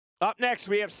Up next,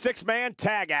 we have six-man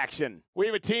tag action. We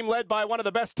have a team led by one of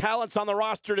the best talents on the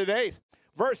roster to date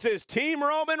versus Team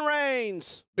Roman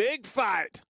Reigns. Big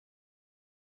fight.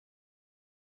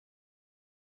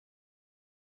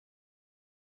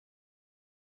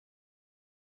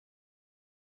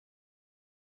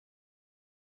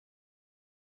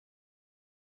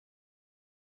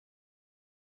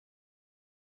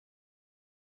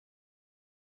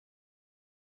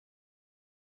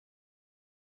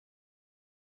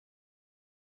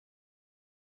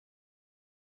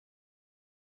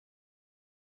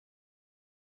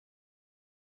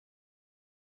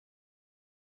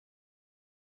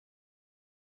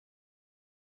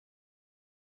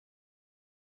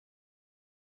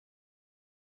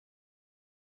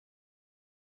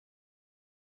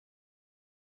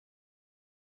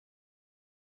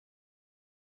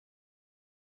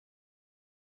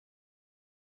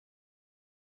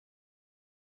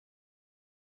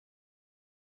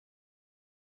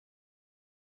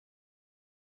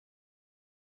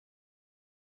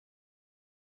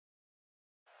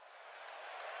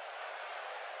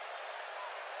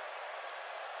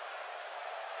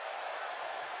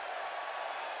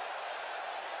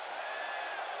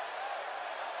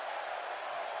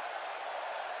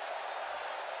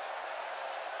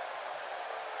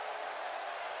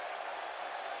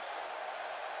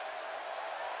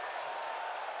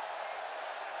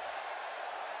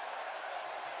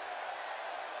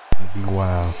 Be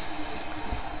wild.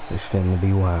 It's finna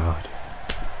be wild.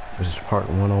 This is part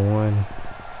 101.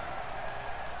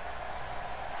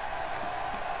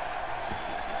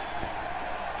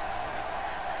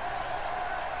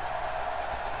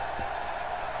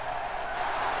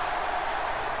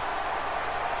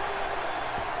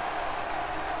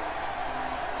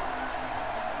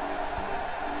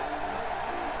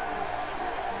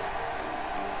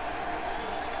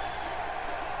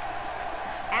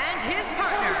 His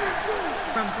partner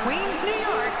from Queens, New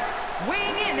York,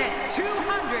 weighing in at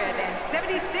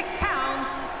 276 pounds,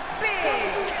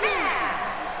 Big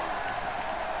Cass.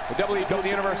 The WWE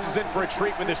Universe is in for a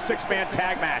treat with this six-man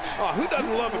tag match. Oh, who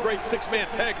doesn't love a great six-man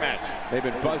tag match? They've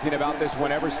been buzzing about this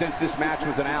one ever since this match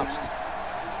was announced.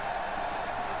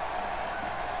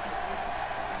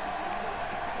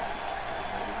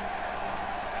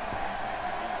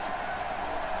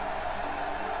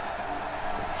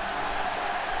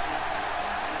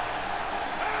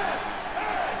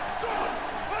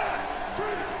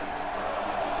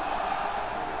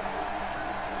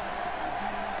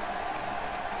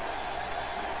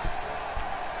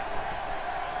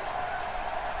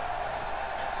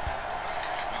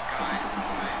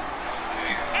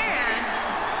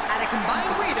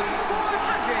 Combined weight of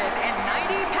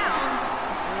 490 pounds,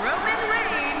 Roman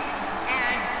Reigns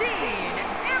and Dean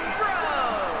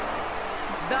Ambrose,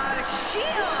 the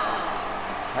Shield.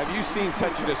 Have you seen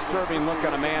such a disturbing look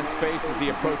on a man's face as he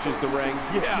approaches the ring?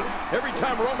 Yeah, every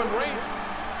time Roman Reigns...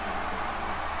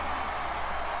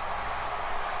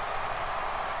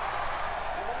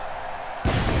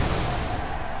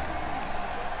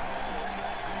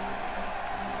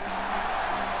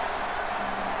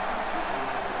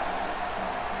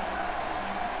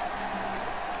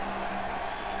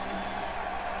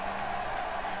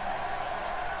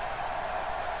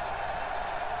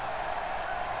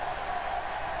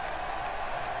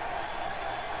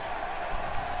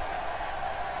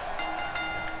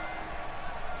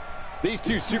 These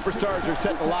two superstars are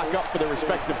set to lock up for their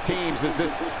respective teams as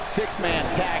this six-man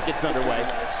tag gets underway.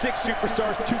 Six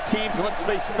superstars, two teams, and let's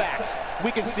face facts.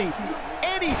 We can see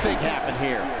anything happen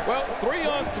here. Well, 3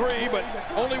 on 3, but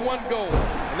only one goal,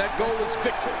 and that goal is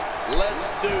victory. Let's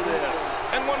do this.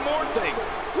 And one more thing.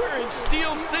 We're in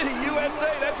Steel City,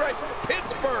 USA. That's right,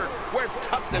 Pittsburgh, where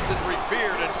toughness is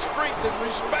revered and strength is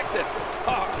respected.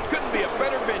 Oh, couldn't be a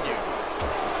better venue.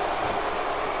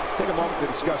 Take a moment to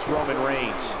discuss Roman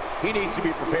Reigns. He needs to be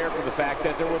prepared for the fact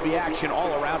that there will be action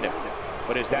all around him.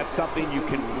 But is that something you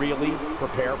can really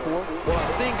prepare for? Well, I've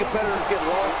seen competitors get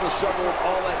lost in the shuffle with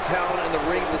all that talent in the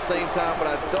ring at the same time, but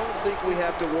I don't think we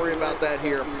have to worry about that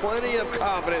here. Plenty of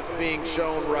confidence being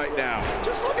shown right now.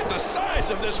 Just look at the size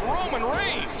of this Roman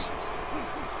Reigns.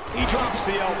 He drops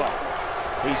the elbow.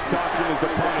 He's stalking his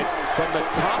opponent from the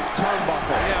top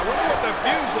turnbuckle. Yeah, wonder what the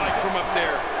view's like from up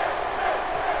there.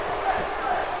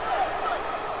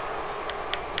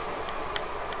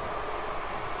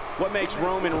 What makes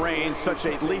Roman Reigns such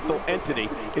a lethal entity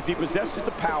is he possesses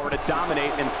the power to dominate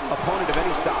an opponent of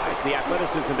any size, the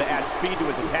athleticism to add speed to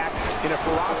his attack, and a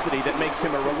ferocity that makes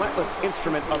him a relentless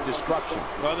instrument of destruction.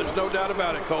 Well, there's no doubt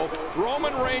about it, Cole.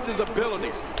 Roman Reigns'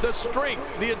 abilities, the strength,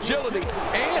 the agility,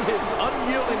 and his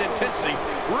unyielding intensity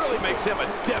really makes him a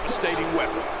devastating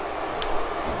weapon.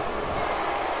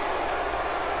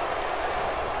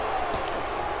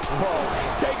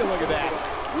 Whoa, take a look at that.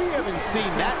 We haven't seen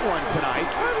that one tonight.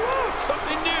 I love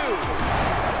something new.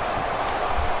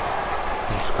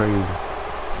 It's crazy.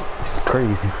 It's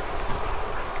crazy.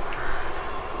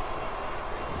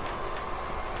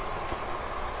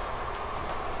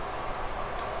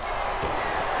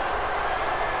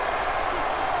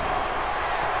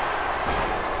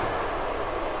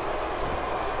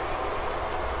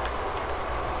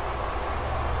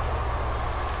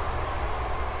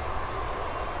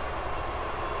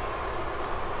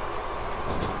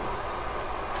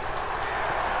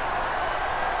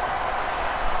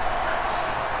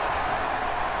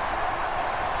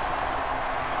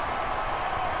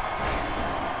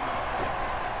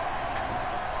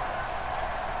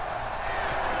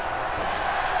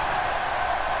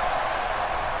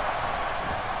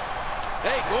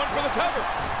 Hey, going for the cover.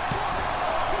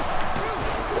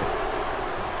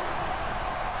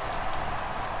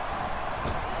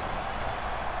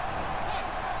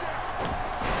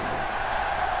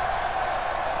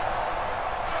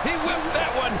 He whipped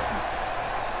that one.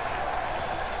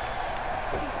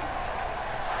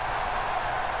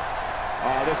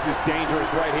 Oh, this is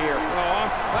dangerous right here. Oh,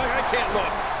 I can't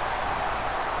look.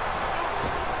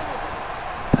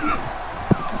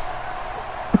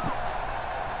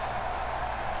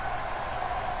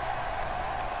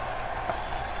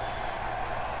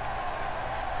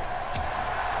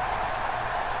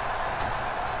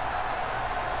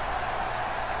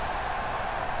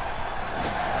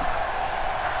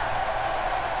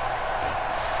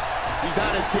 He's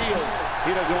on his heels.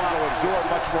 He doesn't want to absorb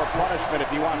much more punishment if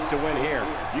he wants to win here.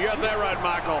 You got that right,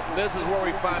 Michael. This is where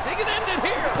we find He can end it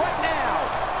here. What now?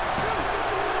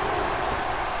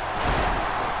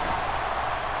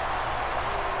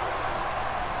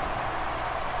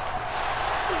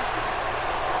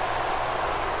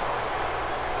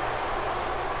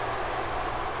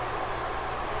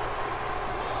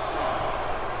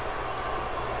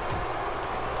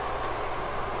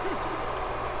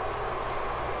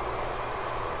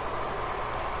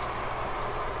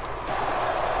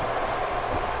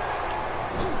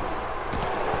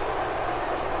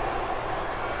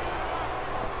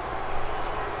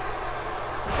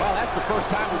 Well, that's the first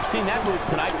time we've seen that move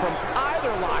tonight from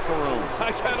either locker room.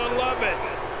 I kind of love it.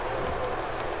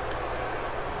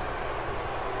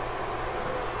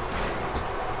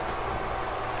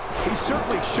 He's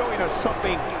certainly showing us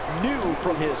something new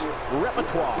from his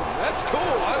repertoire. That's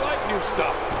cool. I like new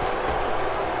stuff.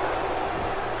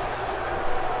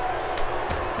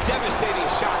 devastating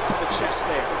shot to the chest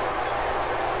there.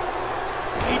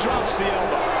 He drops the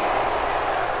elbow.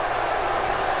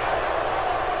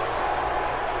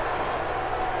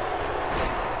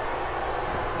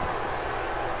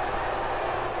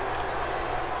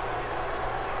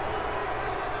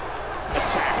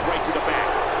 Attack right to the back.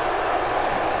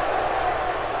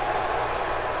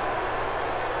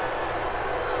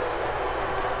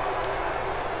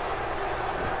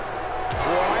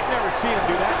 Boy, I've never seen him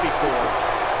do that before.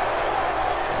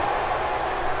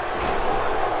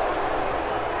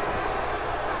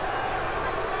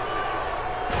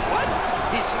 What?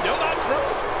 He's still not through?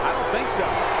 I don't think so.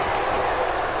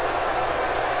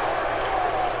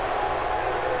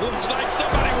 Looks like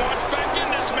somebody wants back in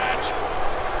this match.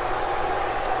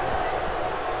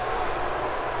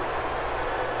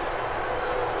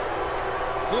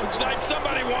 Looks like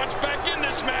somebody wants back in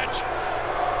this match.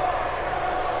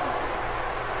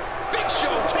 Big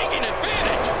Show taking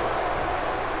advantage.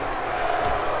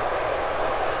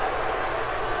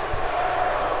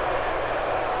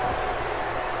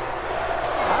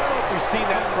 I don't know if we've seen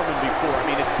that from him before. I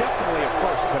mean, it's definitely a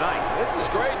first tonight. This is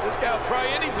great. This guy will try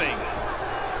anything.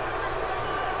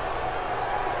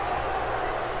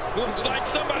 Looks like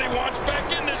somebody wants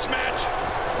back in this match.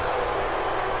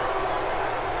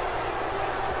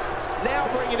 Now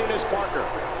bringing in his partner.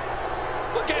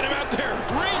 Look at him out there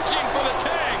reaching for the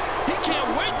tag. He can't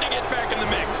wait to get back in the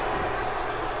mix.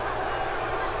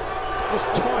 Just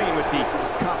toying with the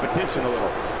competition a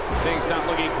little. Things not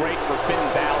looking great for Finn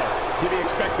Balor. To be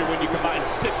expected when you combine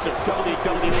 6 of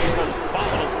WWE's most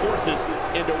volatile forces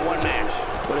into one match.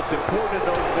 But it's important to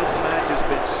note that this match has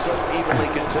been so evenly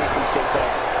contested so far.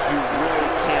 You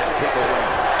really can't pick a winner.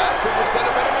 I couldn't have said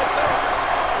it better myself.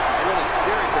 Which is really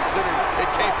scary considering it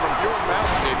came from your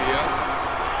mouth, KBL.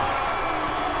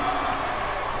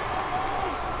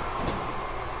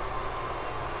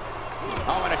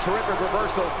 Oh, and a terrific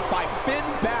reversal by Finn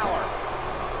Balor.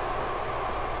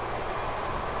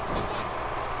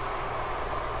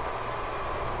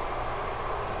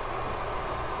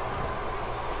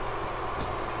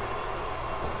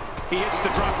 He hits the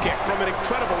drop kick from an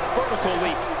incredible vertical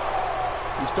leap.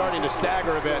 He starting to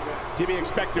stagger a bit. To be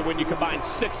expected when you combine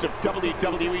 6 of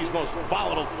WWE's most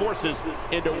volatile forces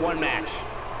into one match.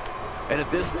 And at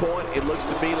this point, it looks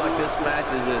to me like this match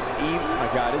is as even.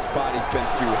 My God, his body's been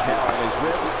through hell, and his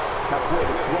ribs have bore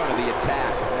the brunt of the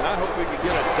attack. And I hope we can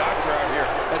get a doctor out here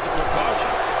as a precaution.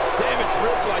 Damaged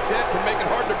ribs like that can make it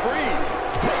hard to breathe.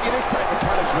 Taking this type of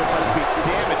punishment must be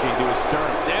damaging to his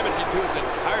sternum. Damaging to his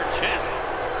entire chest.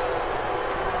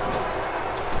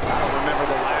 I don't remember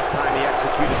the last time he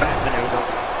executed that maneuver.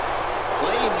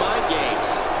 Playing mind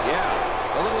games.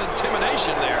 Yeah, a little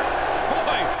intimidation there.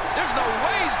 Boy, there's no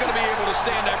way he's going to be able to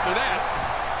stand after that.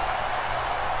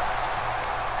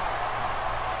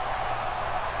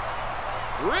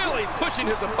 Really pushing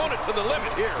his opponent to the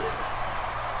limit here.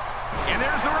 And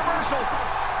there's the reversal.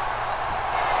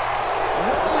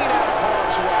 Rolling out of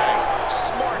harm's way.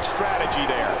 Smart strategy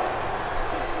there.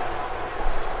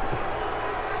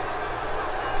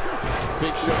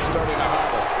 Big Show starting to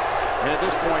hobble. And at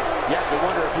this point, you have to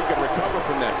wonder if he can recover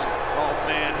from this. Oh,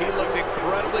 man, he looked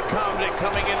incredibly confident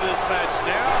coming into this match.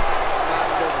 Now, not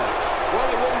so much. Well,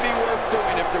 it wouldn't be worth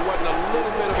doing if there wasn't a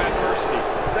little bit of adversity.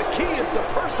 The key is to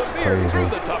persevere through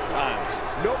the tough times.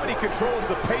 Nobody controls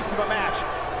the pace of a match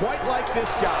quite like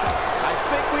this guy. I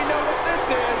think we know what this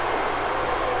is.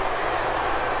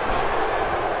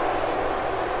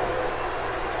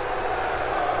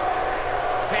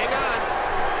 Hang on.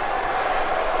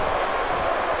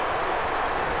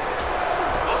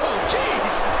 Oh,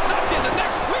 geez, knocked into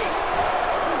next week.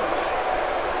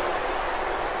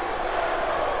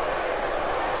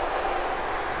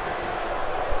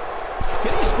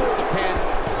 Can he score the pin?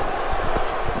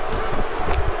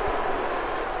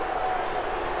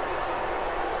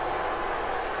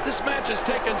 This match has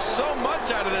taken so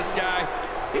much out of this guy.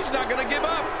 He's not going to give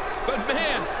up. But,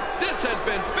 man, this has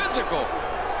been physical.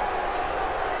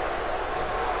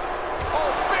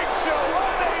 Oh, Big Show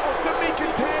unable to be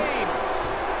contained.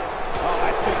 Oh,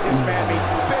 I think this man means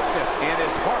business, and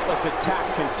his heartless attack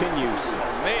continues.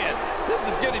 Oh, man, this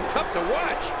is getting tough to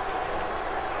watch.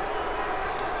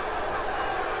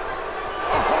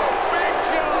 Oh, Big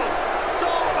Show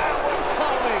saw that one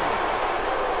coming.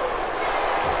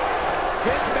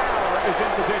 Finn Balor is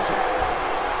in position.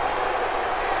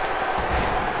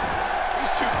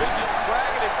 He's too busy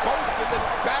bragging and boasting than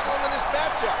battling in this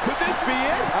matchup. Could this be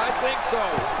it? I think so.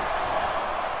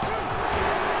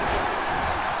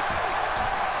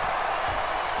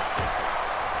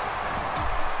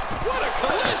 What a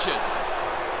collision.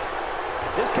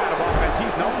 This kind of offense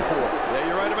he's known for. Yeah,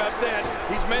 you're right about that.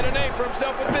 He's made a name for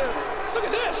himself with this. Look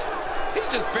at this. He's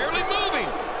just barely moving.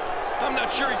 I'm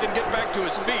not sure he can get back to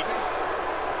his feet.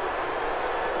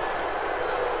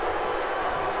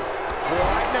 Well,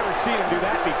 I've never seen him do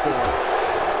that before.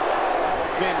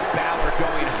 Finn Balor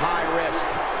going high risk.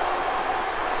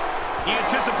 He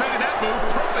anticipated that move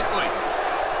perfectly.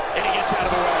 And he gets out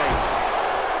of the way.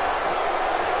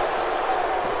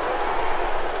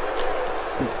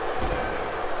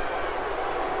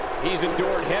 He's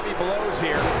endured heavy blows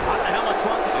here. I don't know how much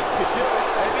longer this could do.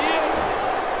 Maybe it.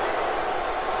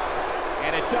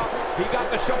 And it's up. He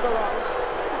got the shoulder up.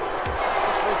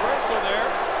 This reversal there.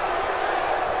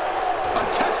 A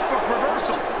textbook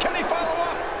reversal. Can he follow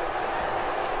up?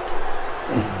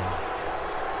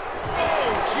 Oh,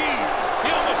 geez. He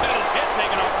almost had his head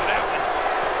taken off with that one.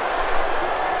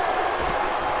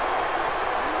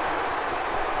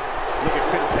 Look at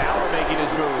Finn Balor making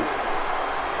his moves.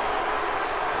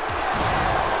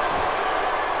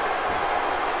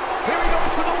 Here he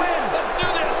goes for the win. Let's do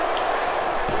this.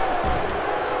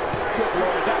 Good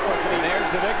Lord, that wasn't even.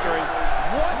 There's the victory.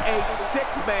 What a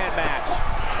six-man match.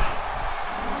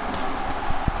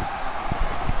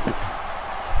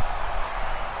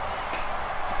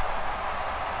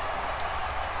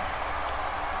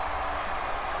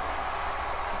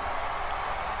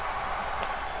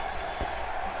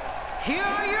 Here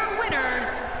are your winners,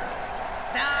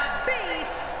 the Beast,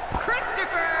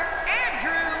 Christopher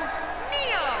Andrew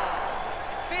Neal,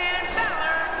 Finn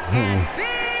Balor, and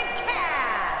Big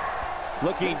Cass.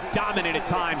 Looking dominant at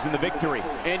times in the victory.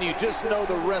 And you just know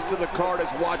the rest of the card is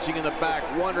watching in the back,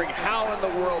 wondering how in the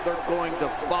world they're going to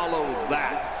follow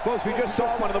that. Folks, we just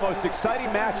saw one of the most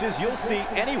exciting matches you'll see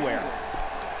anywhere.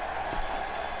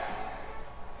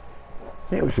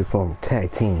 They should form a tag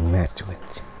team match with.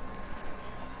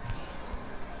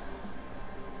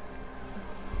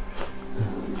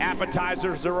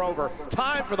 Appetizers are over.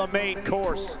 Time for the main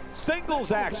course.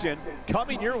 Singles action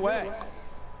coming your way.